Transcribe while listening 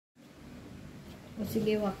O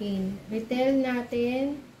sige, Joaquin. Retell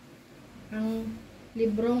natin ang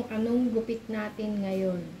librong Anong Gupit Natin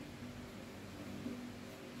Ngayon.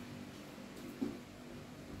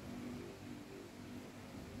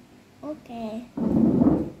 Okay.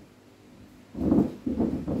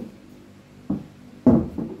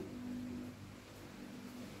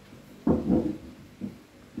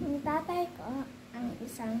 Ang tatay ko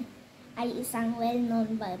ay isang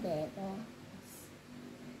well-known barbero.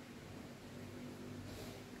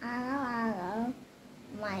 Araw-araw,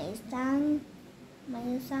 may isang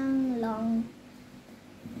long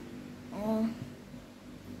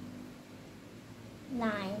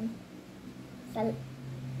line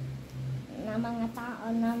na mga tao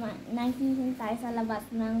na naghihintay sa labas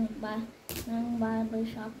ng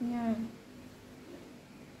barbershop niya.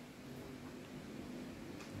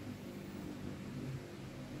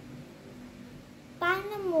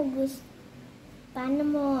 Paano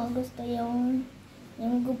mo gusto yung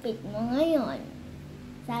gupit mo ngayon?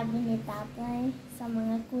 Sabi ni tatay sa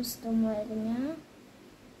mga customer niya.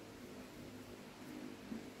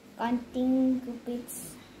 Konting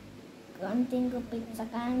gupit sa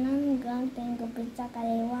kanan, konting gupit sa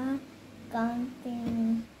kaliwa,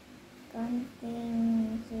 konting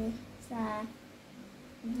sa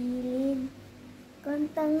gilid,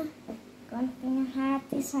 konting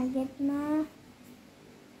hati sa gitna.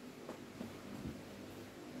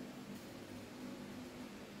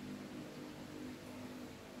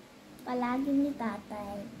 Palagi ni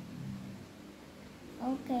tatay.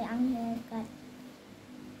 Okay, ang haircut.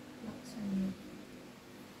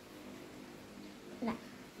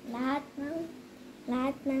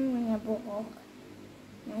 Lahat ng mga buhok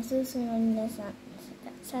nasusunod na sa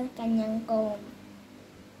kanyang comb.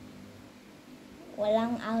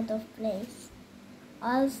 Walang out of place.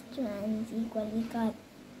 All strands equally cut.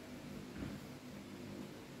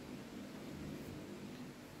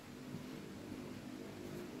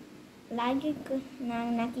 Lagi ko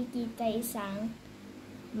nang nakikita isang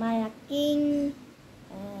malaking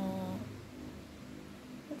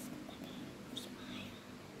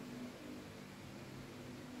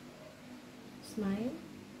Smile?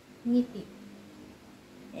 Ngiti.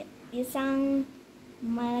 Isang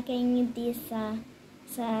malaking ngiti sa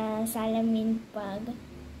salamin pag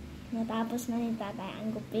natapos na ni tatay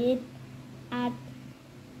ang gupit at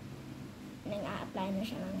nang-a-apply na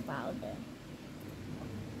siya ng powder.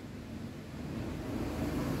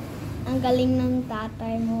 Ang galing ng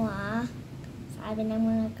tatay mo, ha? Sabi ng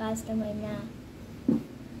mga customer na,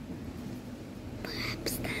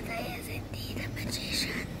 perhaps tatay is indeed a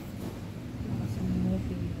magician.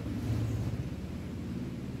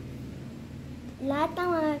 Lahat ng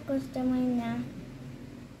mga customer na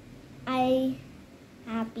ay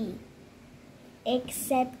happy.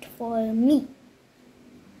 Except for me.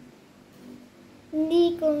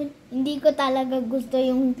 Hindi ko talaga gusto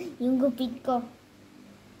yung gupit ko.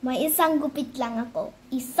 May isang gupit lang ako.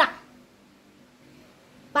 Isa.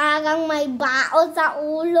 Parang may bao sa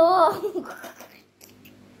ulo.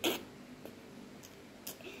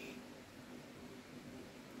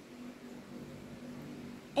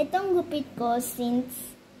 Itong gupit ko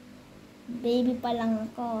since baby pa lang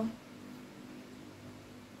ako.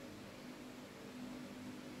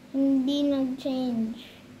 Hindi nag-change.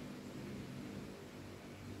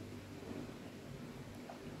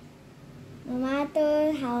 No matter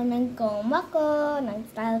how nag-comb ako,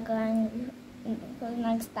 nag-style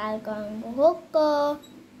ko ang buhok ko,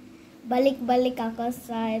 balik-balik ako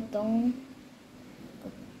sa itong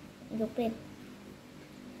gupit.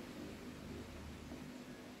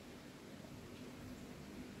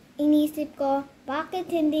 Inisip ko, bakit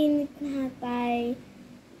hindi tatay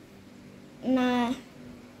na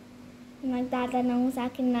nagtatanong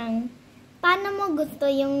sa akin ng, paano mo gusto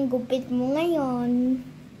yung gupit mo ngayon?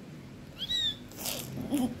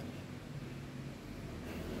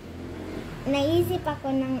 Naisip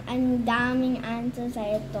ako ng ang daming answer sa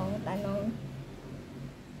itong tanong.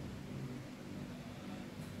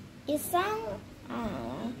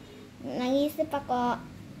 Naisip ako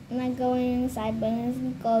na gawin yung sideburns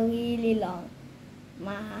ko really long.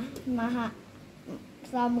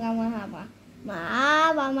 Sobrang mahaba.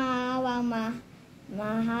 Mahaba.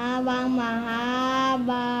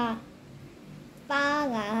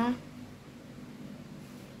 Para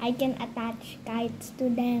I can attach kites to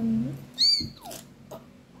them.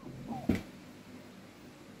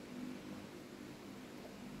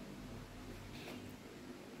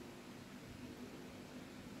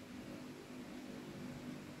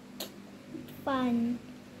 Fun.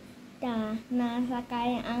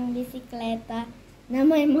 Nasakay ang bisikleta na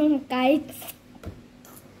may mga kites.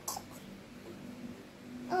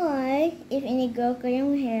 Ay, if inigrow ko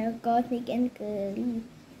yung hair ko, thick and curly.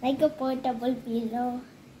 Like a portable pillow.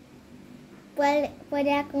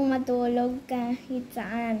 Pwede akong matulog kahit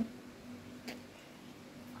saan.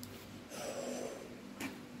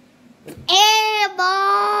 Eh,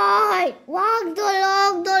 boy! Wag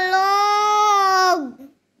dulog!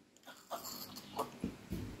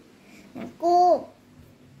 Naku!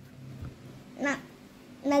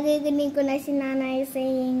 Nagiging ko na si nanay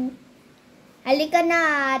saying, halika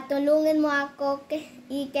na, tulungan mo ako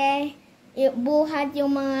buhat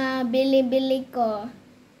yung mga bili-bili ko.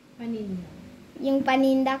 Paninda. Yung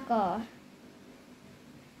paninda ko.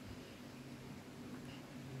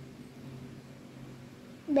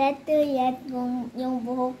 Better yet, yung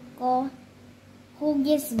buhok ko,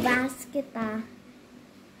 hugis basket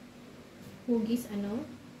Hugis ano?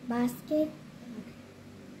 Basket.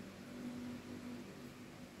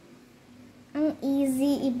 Ang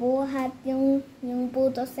easy ibuhat yung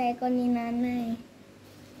puto seko ni nanay.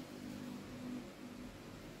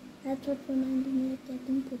 That's what reminded me of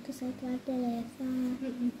getting puto seko at Teresa.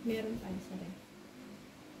 Meron pa isa rin.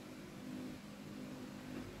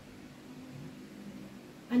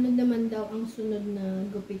 Ano naman daw ang sunod na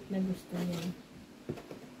gupit na gusto niya?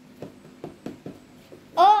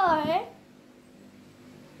 Or,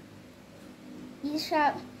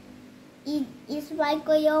 isway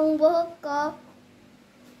ko yung buhok ko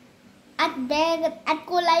at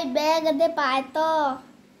kulay verde pa ito.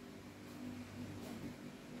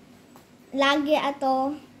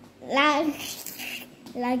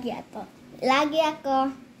 Lagi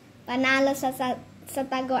ako panalo sa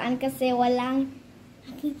taguan kasi walang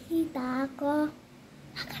nakikita ako.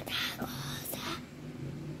 Nakatago sa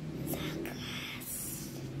grass.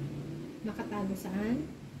 Nakatago saan?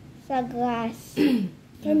 Sa grass.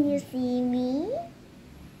 Can you see me?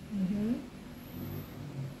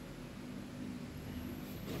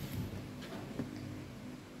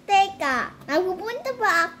 Teka, nagpupunta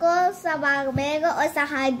ba ako sa barbero o sa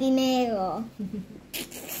hardinero?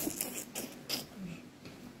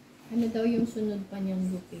 Ano daw yung sunod pa niyang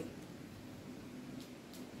gupit?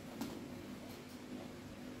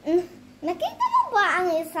 Nakita mo ba ang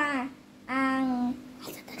isa?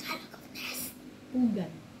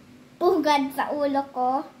 Pugad. Pugad sa ulo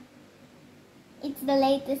ko? It's the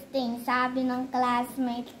latest thing, sabi ng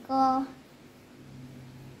classmate ko.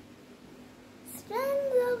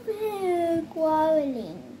 Strands of hair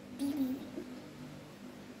quarreling.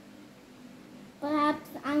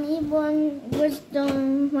 Perhaps ang ibon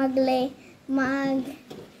gustong maglay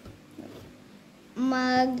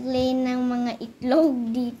ng mga itlog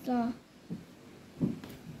dito.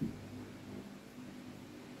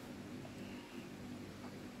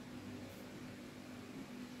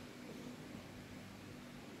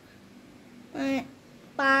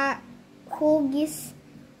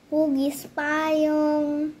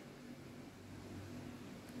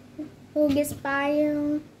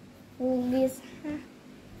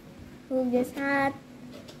 Hugis hat,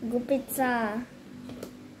 gupit sa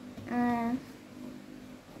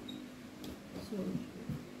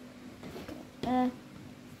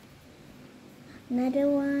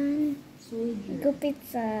another one, Soldier. gupit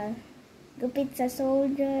sa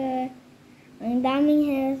soldier. Ang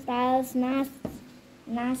daming hairstyles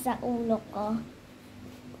nasa ulo ko.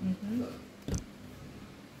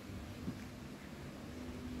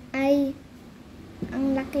 Ay,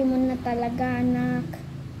 ang laki mo na talaga, anak.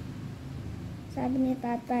 Sabi ni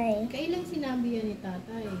tatay. Kailan sinabi yan ni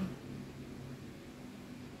tatay?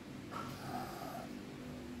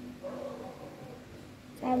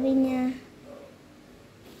 Sabi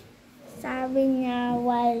niya,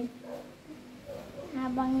 while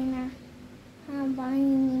habang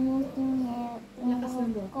hinimot yung Lakas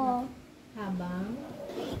ng buhok buhok ko. Habang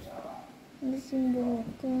Yung buhok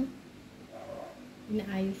ko.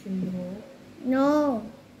 inaayos yung buhok? No.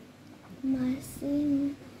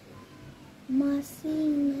 Masing my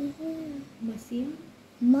hair.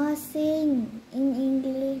 Masing in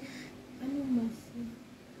English. Ano masin?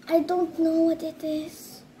 I don't know what it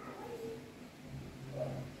is.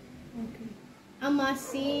 Okay.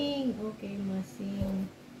 Masing. Okay, masing.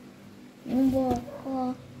 Yung buhok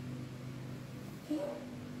ko.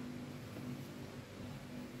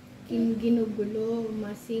 Ginugulo,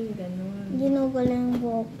 masing, ganun. Ginugulo yung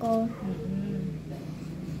buhok ko.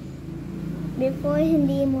 Before,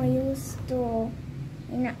 hindi mo used to.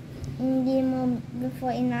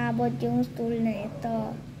 Before inaabot yung stool na ito.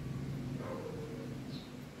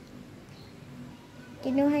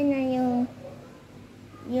 Kinuha na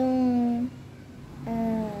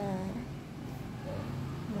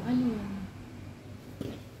Ano yan?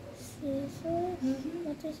 scissors?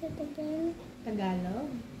 What is it again? Tagalog?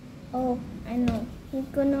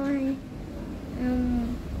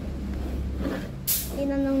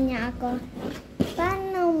 tinanong niya ako,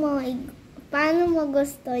 paano mo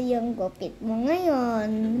gusto yung gupit mo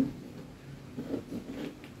ngayon?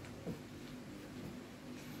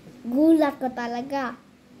 Gulat ko talaga.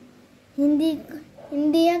 Hindi ko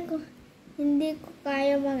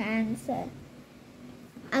kaya mag-answer.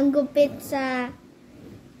 Ang gupit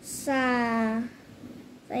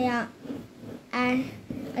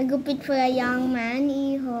ang gupit for a young man,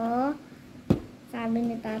 iho. Sabi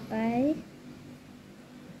ni tatay.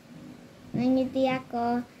 Nangiti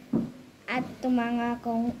ako at tumanga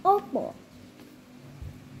akong opo.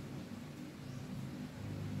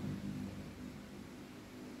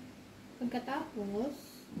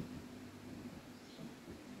 Pagkatapos,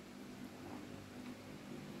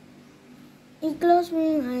 i-close mo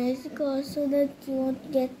yung eyes ko so that you won't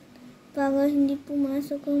para hindi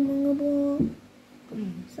pumasok ang mga buhok.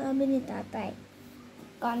 Sabi ni tatay.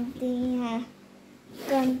 Konting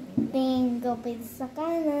gupit sa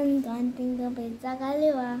kanan, konting gupit sa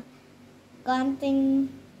kaliwa, konting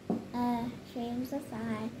shave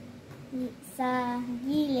sa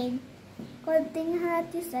gilid, konting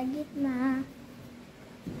hati sa gitna.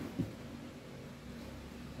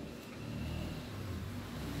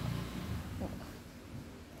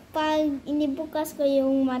 Pag inibukas ko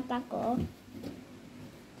yung mata ko,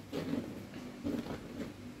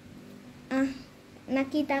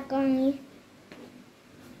 nakita ko ang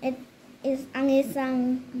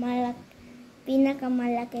isang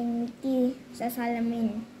pinakamalaking ngiti sa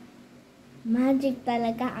salamin. Magic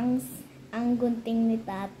talaga ang gunting ni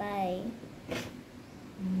tatay.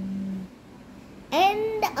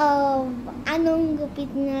 End of Anong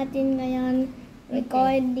Gupit Natin Ngayon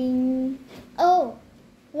recording. Oh,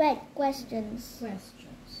 right, questions.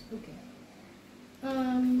 Okay.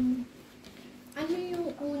 Ano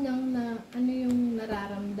yung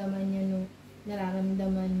nararamdaman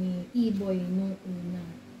ni E-boy nung una?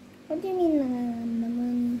 What do you mean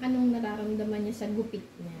nararamdaman? Anong nararamdaman niya sa gupit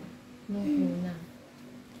niya nung una?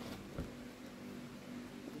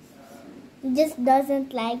 He just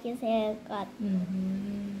doesn't like his haircut.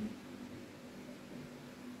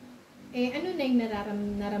 Ano na yung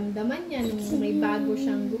naramdaman niya nung may bago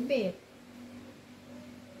siyang gupit?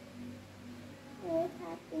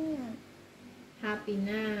 Happy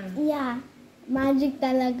na. Yeah. Magic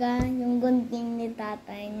talaga yung gunting ni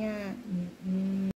tatay niya.